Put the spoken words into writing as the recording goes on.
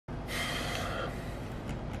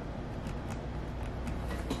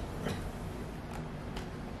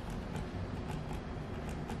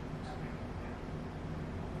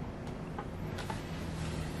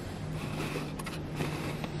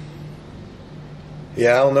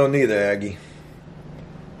Yeah, I don't know neither, Aggie.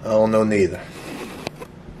 I don't know neither.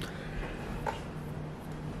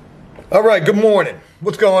 All right, good morning.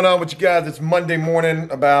 What's going on with you guys? It's Monday morning,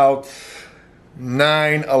 about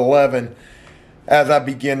 9:11. As I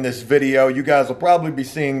begin this video, you guys will probably be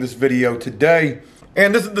seeing this video today.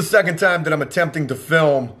 And this is the second time that I'm attempting to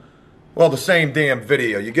film, well, the same damn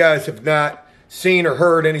video. You guys have not seen or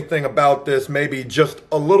heard anything about this, maybe just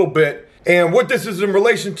a little bit. And what this is in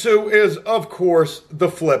relation to is, of course, the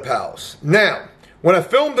flip house. Now, when I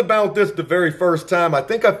filmed about this the very first time, I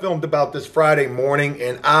think I filmed about this Friday morning,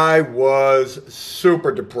 and I was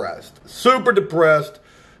super depressed. Super depressed,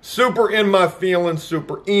 super in my feelings,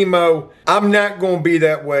 super emo. I'm not going to be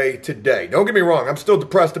that way today. Don't get me wrong, I'm still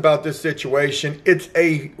depressed about this situation. It's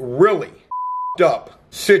a really up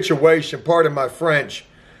situation, pardon my French,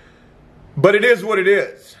 but it is what it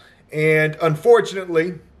is. And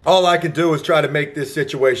unfortunately, all I can do is try to make this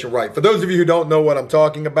situation right. For those of you who don't know what I'm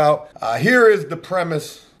talking about, here is the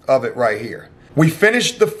premise of it right here. We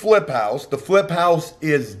finished the flip house. The flip house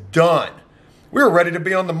is done. We were ready to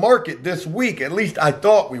be on the market this week. At least I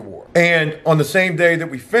thought we were. And on the same day that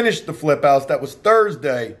we finished the flip house, that was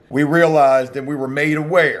Thursday, we realized and we were made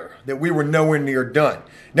aware that we were nowhere near done.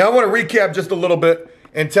 Now I want to recap just a little bit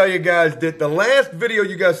and tell you guys that the last video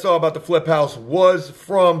you guys saw about the flip house was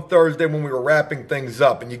from Thursday when we were wrapping things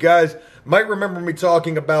up. And you guys might remember me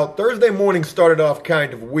talking about Thursday morning started off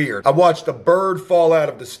kind of weird. I watched a bird fall out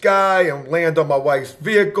of the sky and land on my wife's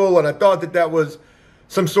vehicle, and I thought that that was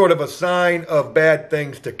some sort of a sign of bad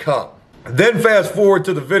things to come. Then fast forward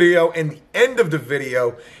to the video, and the end of the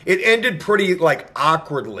video, it ended pretty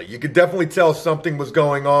awkwardly. You could definitely tell something was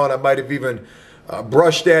going on. I might have even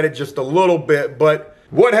brushed at it just a little bit, but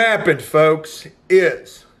what happened, folks,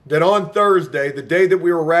 is that on Thursday, the day that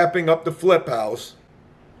we were wrapping up the flip house,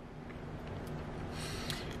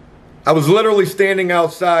 I was literally standing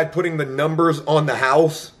outside putting the numbers on the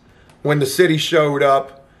house when the city showed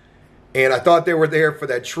up, and I thought they were there for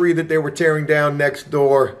that tree that they were tearing down next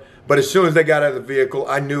door. But as soon as they got out of the vehicle,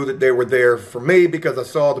 I knew that they were there for me because I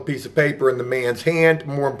saw the piece of paper in the man's hand.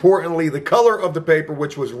 More importantly, the color of the paper,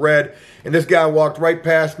 which was red. And this guy walked right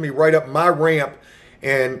past me, right up my ramp,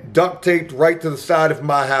 and duct taped right to the side of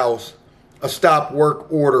my house a stop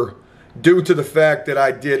work order due to the fact that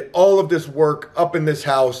I did all of this work up in this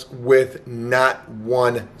house with not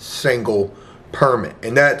one single permit.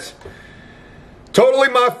 And that's totally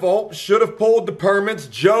my fault. Should have pulled the permits.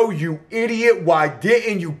 Joe, you idiot. Why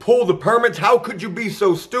didn't you pull the permits? How could you be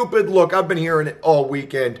so stupid? Look, I've been hearing it all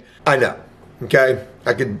weekend. I know, okay?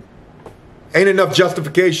 Ain't enough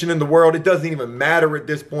justification in the world. It doesn't even matter at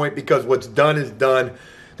this point because what's done is done.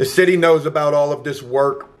 The city knows about all of this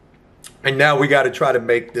work, and now we got to try to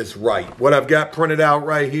make this right. What I've got printed out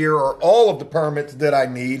right here are all of the permits that I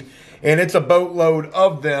need, and it's a boatload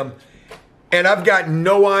of them, and I've got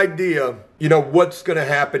no idea, what's going to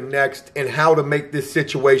happen next and how to make this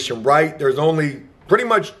situation right. There's only pretty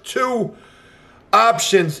much two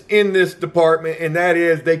options in this department, and that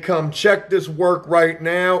is they come check this work right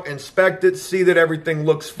now, inspect it, see that everything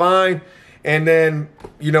looks fine, and then,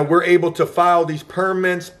 we're able to file these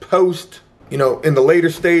permits post, in the later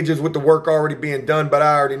stages with the work already being done, but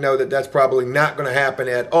I already know that that's probably not going to happen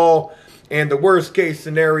at all. And the worst case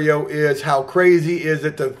scenario is, how crazy is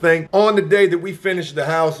it to think on the day that we finish the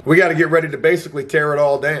house, we got to get ready to basically tear it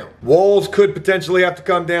all down. Walls could potentially have to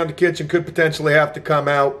come down. The kitchen could potentially have to come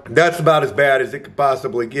out. That's about as bad as it could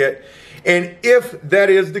possibly get. And if that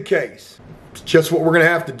is the case, it's just what we're going to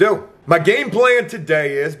have to do. My game plan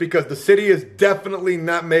today is, because the city is definitely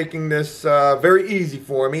not making this very easy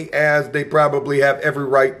for me, as they probably have every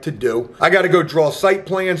right to do. I got to go draw site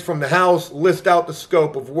plans from the house, list out the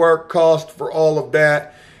scope of work, cost for all of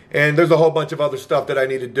that, and there's a whole bunch of other stuff that I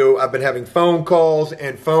need to do. I've been having phone calls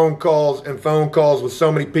and phone calls and phone calls with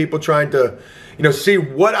so many people trying to, see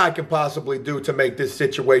what I can possibly do to make this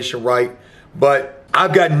situation right. But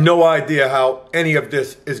I've got no idea how any of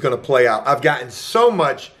this is going to play out. I've gotten so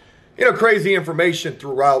much crazy information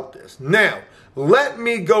throughout this. Now, let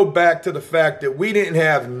me go back to the fact that we didn't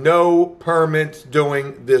have no permits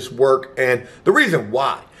doing this work, and the reason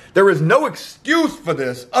why. There is no excuse for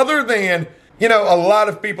this other than, a lot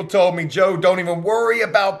of people told me, Joe, don't even worry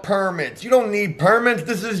about permits. You don't need permits.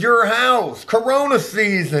 This is your house. Corona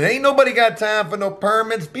season. Ain't nobody got time for no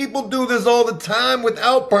permits. People do this all the time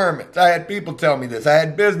without permits. I had people tell me this. I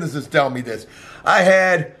had businesses tell me this. I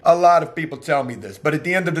had a lot of people tell me this, but at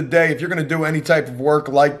the end of the day, if you're going to do any type of work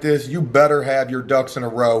like this, you better have your ducks in a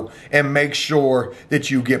row and make sure that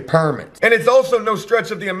you get permits. And it's also no stretch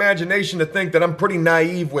of the imagination to think that I'm pretty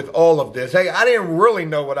naive with all of this. Hey, I didn't really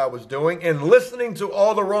know what I was doing, and listening to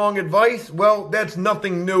all the wrong advice, well, that's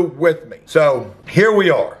nothing new with me. So here we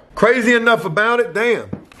are. Crazy enough about it? Damn.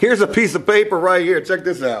 Here's a piece of paper right here. Check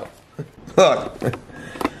this out. Look.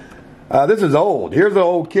 This is old. Here's the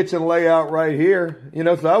old kitchen layout right here. You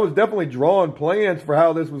know, so I was definitely drawing plans for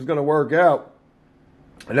how this was going to work out.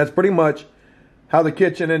 And that's pretty much how the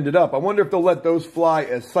kitchen ended up. I wonder if they'll let those fly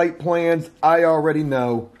as site plans. I already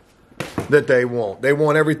know that they won't. They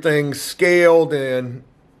want everything scaled and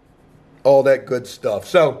all that good stuff.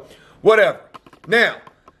 So, whatever. Now,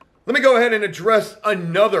 let me go ahead and address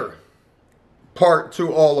another part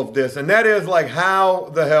to all of this, and that is like, how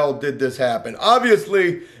the hell did this happen?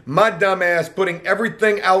 Obviously, my dumb ass putting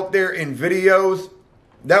everything out there in videos,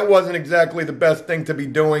 that wasn't exactly the best thing to be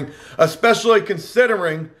doing, especially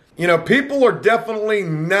considering, you know, people are definitely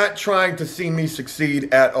not trying to see me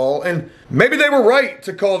succeed at all, and maybe they were right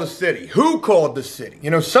to call the city. Who called the city?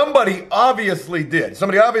 You know, somebody obviously did.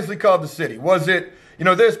 Somebody obviously called the city. Was it, you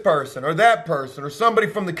know, this person or that person or somebody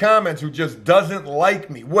from the comments who just doesn't like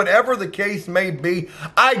me? Whatever the case may be,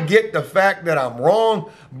 I get the fact that I'm wrong,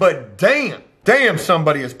 but damn,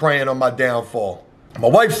 somebody is preying on my downfall. My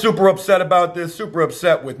wife's super upset about this, super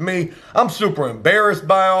upset with me. I'm super embarrassed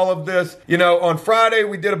by all of this. You know, on Friday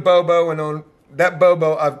we did a Bobo, and on that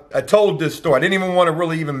Bobo, I told this story. I didn't even want to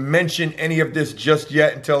really even mention any of this just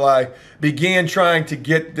yet until I began trying to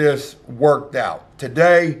get this worked out.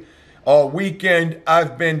 Today, all weekend,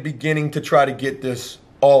 I've been beginning to try to get this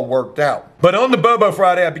all worked out. But on the Bobo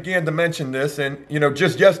Friday, I began to mention this, and, you know,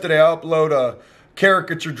 just yesterday I upload a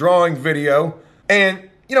caricature drawing video, and,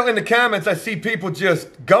 you know, in the comments, I see people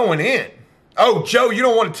just going in. Oh, Joe, you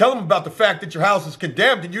don't want to tell them about the fact that your house is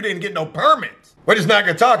condemned and you didn't get no permits. We're just not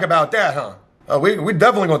going to talk about that, huh? Oh, we're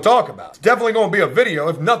definitely going to talk about it. It's definitely going to be a video.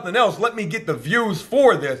 If nothing else, let me get the views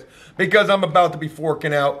for this, because I'm about to be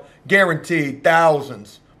forking out guaranteed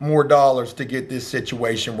thousands more dollars to get this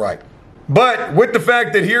situation right. But with the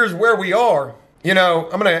fact that here's where we are, you know,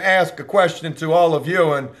 I'm going to ask a question to all of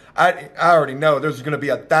you, and I already know there's going to be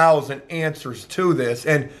 1,000 answers to this,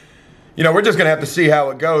 and, you know, we're just going to have to see how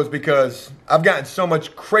it goes, because I've gotten so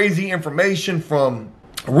much crazy information from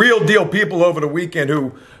real deal people over the weekend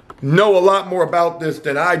who know a lot more about this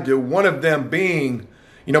than I do. One of them being,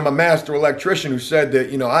 you know, my master electrician, who said that,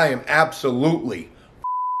 you know, I am absolutely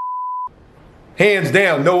hands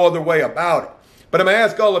down, no other way about it. But I'm going to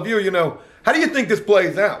ask all of you, you know, how do you think this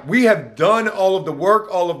plays out? We have done all of the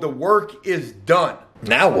work. All of the work is done.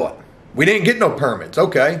 Now what? We didn't get no permits.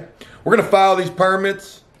 Okay. We're going to file these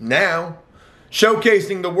permits now,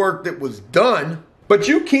 showcasing the work that was done. But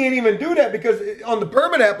you can't even do that, because on the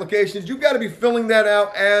permit applications, you got to be filling that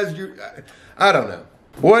out as you, I don't know.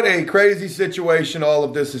 What a crazy situation all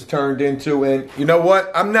of this has turned into. And you know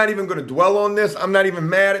what? I'm not even going to dwell on this. I'm not even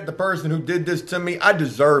mad at the person who did this to me. I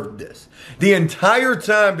deserved this. The entire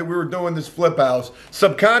time that we were doing this flip house,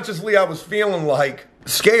 subconsciously I was feeling like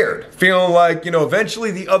scared. Feeling like, you know, eventually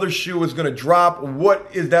the other shoe is going to drop. What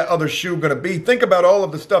is that other shoe going to be? Think about all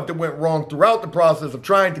of the stuff that went wrong throughout the process of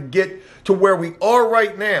trying to get to where we are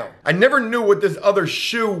right now. I never knew what this other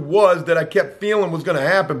shoe was that I kept feeling was going to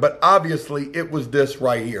happen, but obviously it was this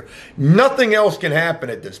right here. Nothing else can happen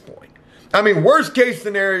at this point. I mean, worst case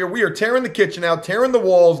scenario, we are tearing the kitchen out, tearing the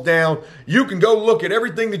walls down. You can go look at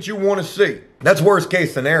everything that you want to see. That's worst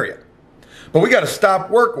case scenario. But we got a stop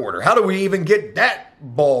work order. How do we even get that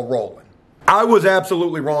ball rolling? I was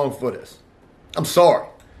absolutely wrong for this. I'm sorry.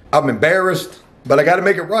 I'm embarrassed, but I got to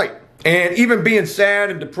make it right. And even being sad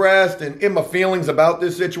and depressed and in my feelings about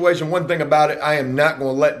this situation, one thing about it, I am not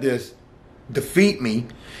going to let this defeat me.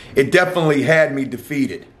 It definitely had me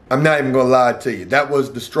defeated. I'm not even going to lie to you. That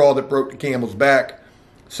was the straw that broke the camel's back.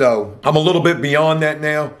 So I'm a little bit beyond that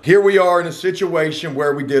now. Here we are in a situation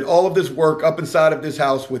where we did all of this work up inside of this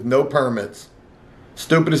house with no permits.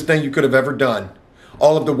 Stupidest thing you could have ever done.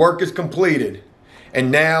 All of the work is completed.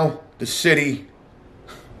 And now the city,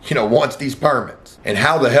 you know, wants these permits. And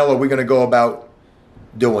how the hell are we going to go about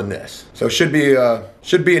doing this? So it should be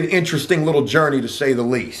an interesting little journey, to say the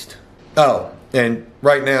least. Oh, and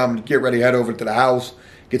right now I'm going to get ready to head over to the house,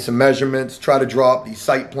 get some measurements, try to draw up these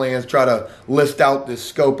site plans, try to list out this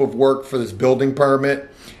scope of work for this building permit,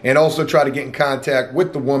 and also try to get in contact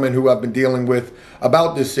with the woman who I've been dealing with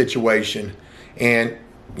about this situation, and,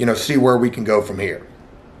 you know, see where we can go from here.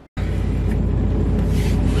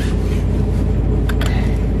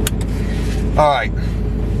 All right.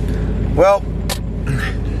 Well,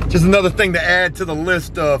 Just another thing to add to the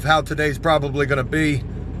list of how today's probably gonna be,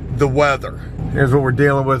 the weather. Here's what we're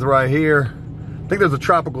dealing with right here. I think there's a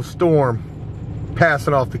tropical storm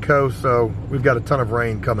passing off the coast, so we've got a ton of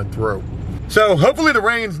rain coming through. So hopefully the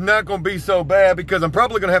rain's not gonna be so bad, because I'm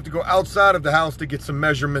probably gonna have to go outside of the house to get some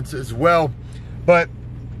measurements as well. But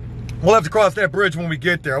we'll have to cross that bridge when we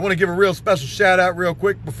get there. I wanna give a real special shout out real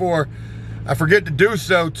quick before I forget to do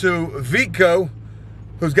so to Vico,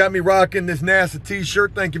 who's got me rocking this NASA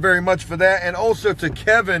t-shirt. Thank you very much for that. And also to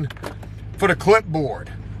Kevin for the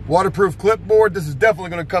clipboard. Waterproof clipboard. This is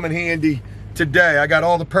definitely gonna come in handy today. I got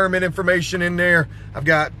all the permit information in there. I've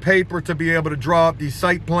got paper to be able to draw up these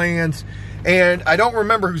site plans. And I don't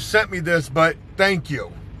remember who sent me this, but thank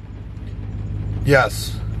you.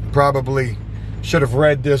 Yes, probably should have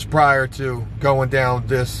read this prior to going down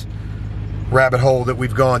this rabbit hole that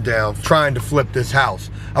we've gone down, trying to flip this house.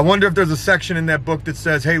 I wonder if there's a section in that book that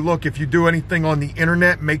says, hey, look, if you do anything on the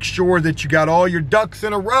internet, make sure that you got all your ducks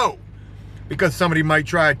in a row, because somebody might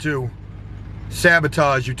try to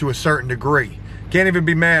sabotage you to a certain degree. Can't even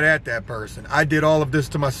be mad at that person. I did all of this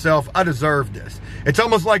to myself. I deserve this. It's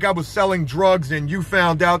almost like I was selling drugs and you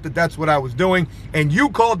found out that that's what I was doing and you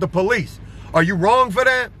called the police. Are you wrong for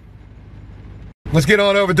that? Let's get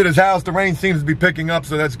on over to this house. The rain seems to be picking up,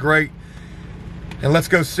 so that's great. And let's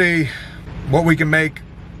go see what we can make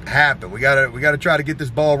happen. We gotta try to get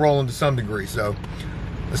this ball rolling to some degree. So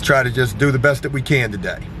let's try to just do the best that we can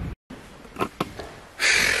today.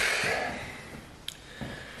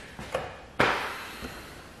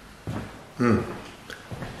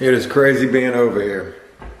 It is crazy being over here.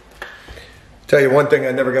 Tell you one thing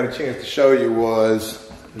I never got a chance to show you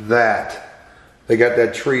was that they got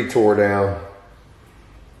that tree tore down.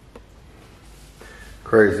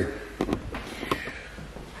 Crazy.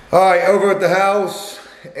 All right, over at the house,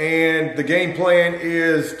 and the game plan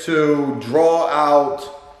is to draw out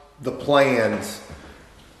the plans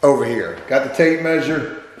over here. Got the tape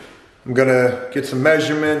measure. I'm gonna get some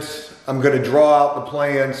measurements. I'm gonna draw out the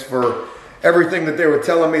plans for everything that they were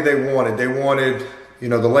telling me they wanted. They wanted, you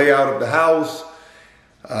know, the layout of the house.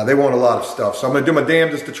 They want a lot of stuff. So I'm gonna do my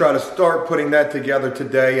damnedest to try to start putting that together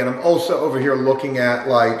today. And I'm also over here looking at,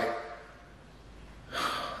 like,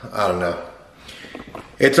 I don't know.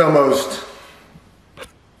 It's almost,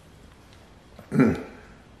 it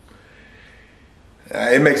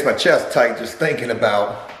makes my chest tight just thinking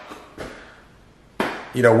about,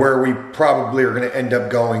 you know, where we probably are gonna end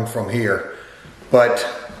up going from here. But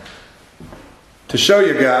to show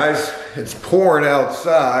you guys, it's pouring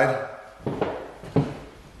outside,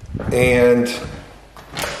 and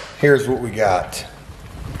here's what we got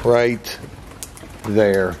right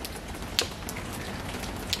there.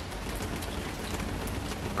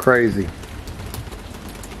 Crazy.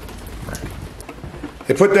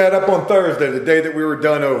 They put that up on Thursday, the day that we were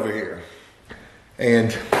done over here.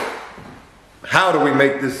 And how do we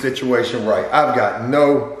make this situation right? I've got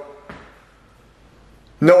no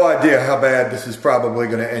idea how bad this is probably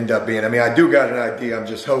going to end up being. I mean, I do got an idea. I'm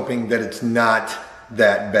just hoping that it's not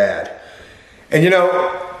that bad. And you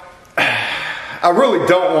know, I really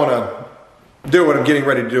don't want to do what I'm getting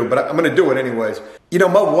ready to do, but I'm going to do it anyways. You know,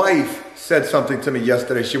 my wife said something to me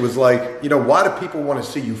yesterday. She was like, you know, why do people want to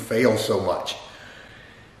see you fail so much?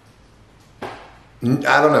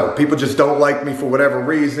 I don't know. People just don't like me for whatever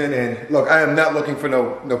reason. And look, I am not looking for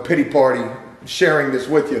no pity party sharing this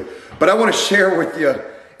with you. But I want to share with you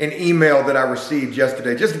an email that I received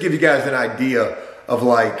yesterday, just to give you guys an idea of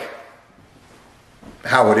like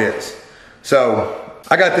how it is. So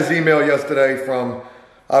I got this email yesterday from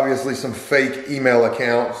obviously some fake email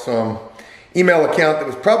account, some email account that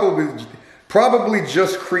was probably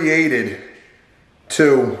just created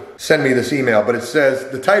to send me this email. But it says,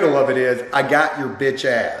 the title of it is, I got your bitch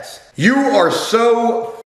ass. You are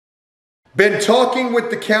so been talking with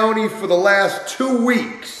the county for the last 2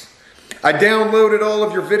 weeks. I downloaded all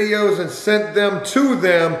of your videos and sent them to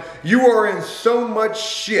them. You are in so much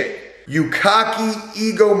shit. You cocky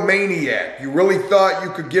egomaniac. You really thought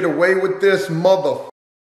you could get away with this, mother.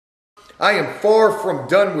 I am far from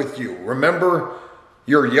done with you. Remember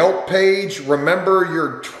your Yelp page? Remember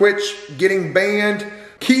your Twitch getting banned?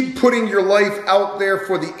 Keep putting your life out there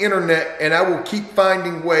for the internet and I will keep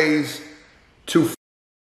finding ways to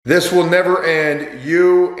this will never end.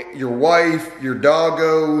 You, your wife, your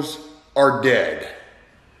doggos are dead.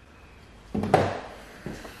 Well,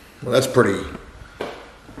 that's pretty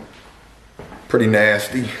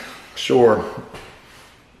nasty. Sure.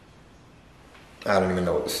 I don't even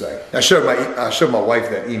know what to say. I showed my wife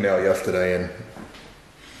that email yesterday, and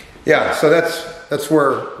yeah, so that's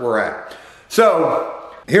where we're at.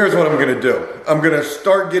 So here's what I'm gonna do. I'm gonna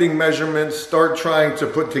start getting measurements, start trying to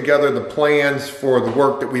put together the plans for the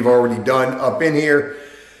work that we've already done up in here.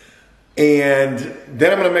 And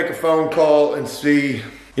then I'm gonna make a phone call and see,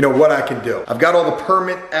 what I can do. I've got all the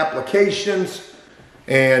permit applications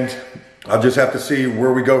and I'll just have to see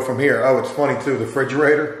where we go from here. Oh, it's funny too, the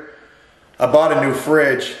refrigerator. I bought a new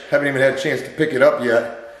fridge, haven't even had a chance to pick it up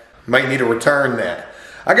yet. Might need to return that.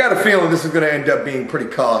 I got a feeling this is gonna end up being pretty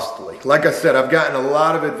costly. Like I said, I've gotten a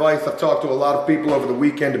lot of advice. I've talked to a lot of people over the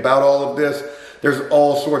weekend about all of this. There's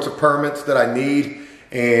all sorts of permits that I need.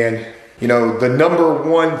 And the number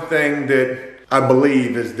one thing that I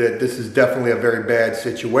believe is that this is definitely a very bad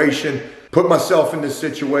situation. Put myself in this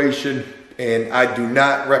situation, and I do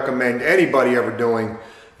not recommend anybody ever doing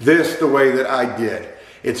this the way that I did.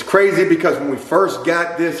 It's crazy because when we first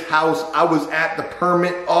got this house, I was at the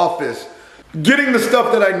permit office getting the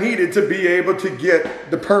stuff that I needed to be able to get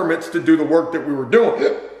the permits to do the work that we were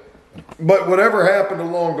doing. But whatever happened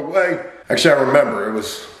along the way, actually I remember it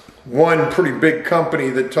was one pretty big company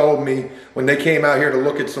that told me when they came out here to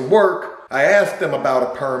look at some work, I asked them about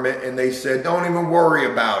a permit and they said, don't even worry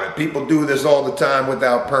about it. People do this all the time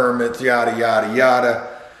without permits, yada, yada,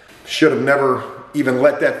 yada. Should have never even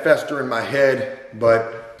let that fester in my head,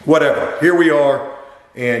 but whatever. Here we are.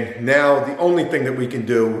 And now the only thing that we can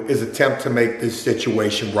do is attempt to make this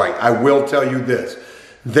situation right. I will tell you this.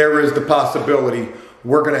 There is the possibility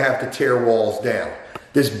we're going to have to tear walls down.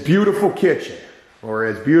 This beautiful kitchen, or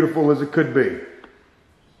as beautiful as it could be,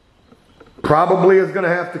 probably is going to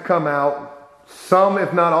have to come out. Some,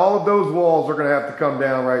 if not all of those walls are going to have to come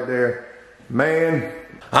down right there. Man,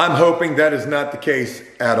 I'm hoping that is not the case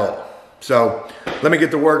at all. So let me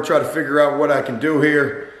get to work, try to figure out what I can do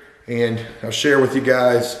here, and I'll share with you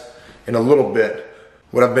guys in a little bit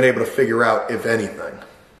what I've been able to figure out, if anything.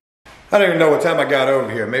 I don't even know what time I got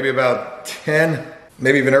over here. Maybe about 10,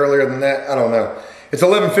 maybe even earlier than that. I don't know. It's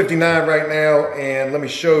 11:59 right now, and let me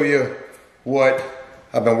show you what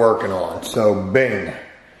I've been working on. So bing,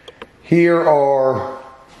 here are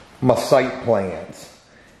my site plans.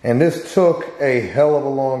 And this took a hell of a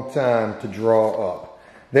long time to draw up.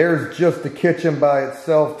 There's just the kitchen by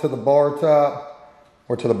itself to the bar top,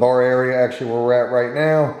 or to the bar area actually where we're at right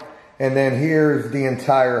now. And then here's the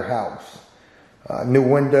entire house. New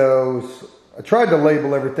windows. I tried to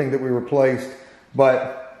label everything that we replaced,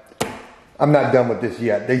 but I'm not done with this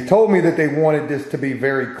yet. They told me that they wanted this to be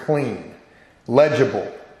very clean,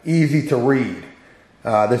 legible, easy to read.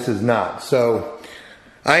 This is not. So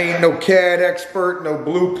I ain't no CAD expert, no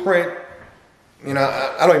blueprint.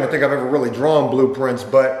 I don't even think I've ever really drawn blueprints,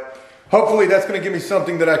 but hopefully that's going to give me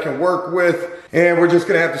something that I can work with, and we're just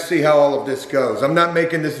going to have to see how all of this goes. I'm not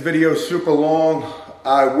making this video super long.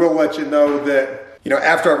 I will let you know that,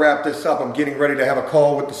 after I wrap this up, I'm getting ready to have a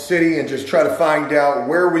call with the city and just try to find out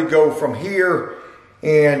where we go from here.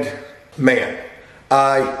 And man,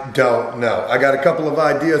 I don't know. I got a couple of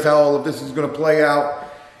ideas how all of this is going to play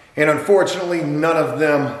out, and unfortunately, none of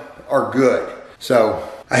them are good. So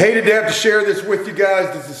I hated to have to share this with you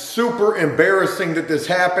guys. This is super embarrassing that this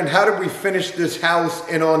happened. How did we finish this house?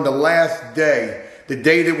 And on the last day, the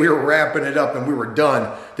day that we were wrapping it up and we were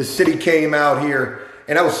done, the city came out here,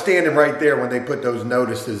 and I was standing right there when they put those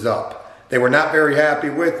notices up. They were not very happy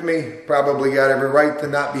with me. Probably got every right to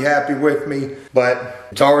not be happy with me, but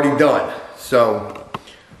it's already done. So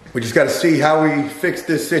we just got to see how we fix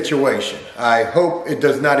this situation. I hope it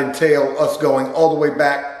does not entail us going all the way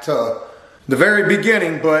back to the very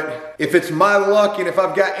beginning, but if it's my luck and if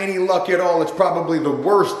I've got any luck at all, it's probably the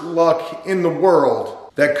worst luck in the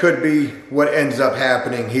world. That could be what ends up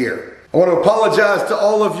happening here. I want to apologize to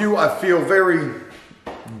all of you. I feel very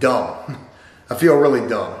dumb. I feel really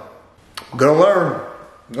dumb. I'm gonna learn.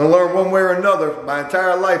 I'm gonna learn one way or another. My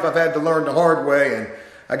entire life I've had to learn the hard way, and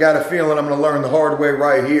I got a feeling I'm gonna learn the hard way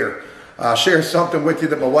right here. I'll share something with you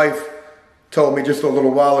that my wife told me just a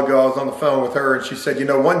little while ago. I was on the phone with her and she said,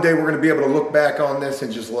 one day we're going to be able to look back on this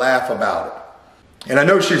and just laugh about it. And I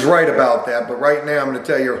know she's right about that, but right now I'm going to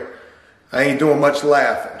tell you, I ain't doing much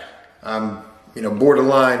laughing. I'm,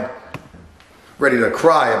 borderline ready to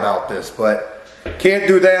cry about this, but can't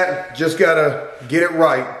do that. Just got to get it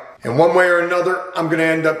right. And one way or another, I'm going to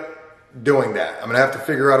end up doing that. I'm going to have to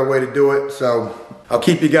figure out a way to do it. So I'll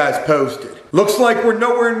keep you guys posted. Looks like we're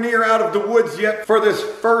nowhere near out of the woods yet for this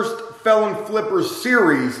first Felon Flippers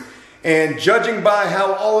series, and judging by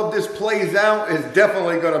how all of this plays out is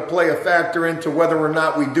definitely going to play a factor into whether or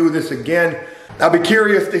not we do this again. I'll be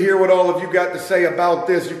curious to hear what all of you got to say about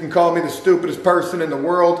this. You can call me the stupidest person in the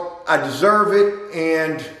world. I deserve it,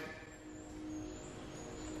 and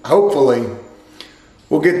hopefully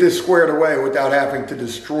we'll get this squared away without having to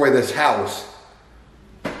destroy this house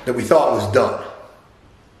that we thought was done.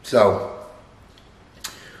 So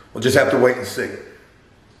we'll just have to wait and see.